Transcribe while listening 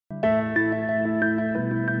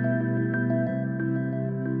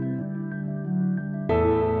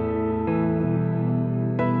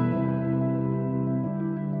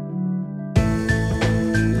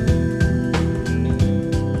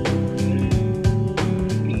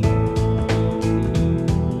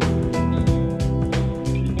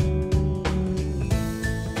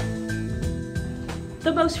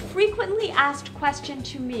frequently asked question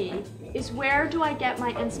to me is, where do I get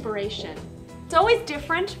my inspiration? It's always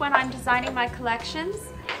different when I'm designing my collections.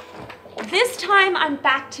 This time I'm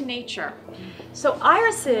back to nature. So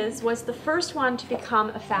irises was the first one to become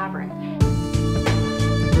a fabric.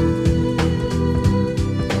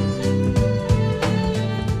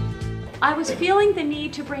 I was feeling the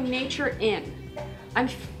need to bring nature in. I'm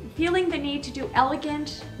feeling the need to do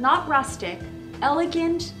elegant, not rustic,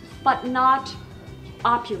 elegant but not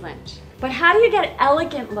opulent. But how do you get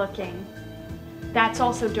elegant looking that's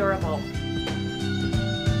also durable?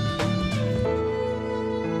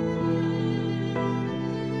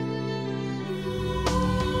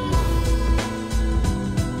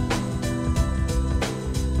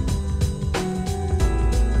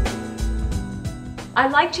 I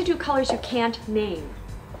like to do colors you can't name.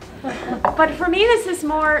 But for me, this is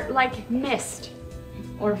more like mist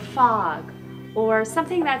or fog or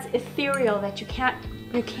something that's ethereal that you can't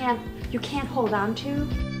hold on to.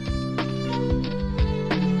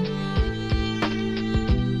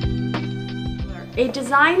 A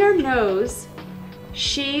designer knows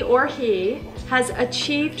she or he has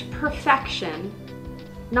achieved perfection,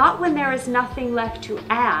 not when there is nothing left to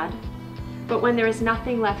add, but when there is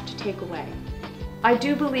nothing left to take away. I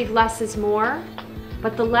do believe less is more,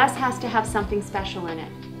 but the less has to have something special in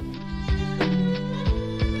it.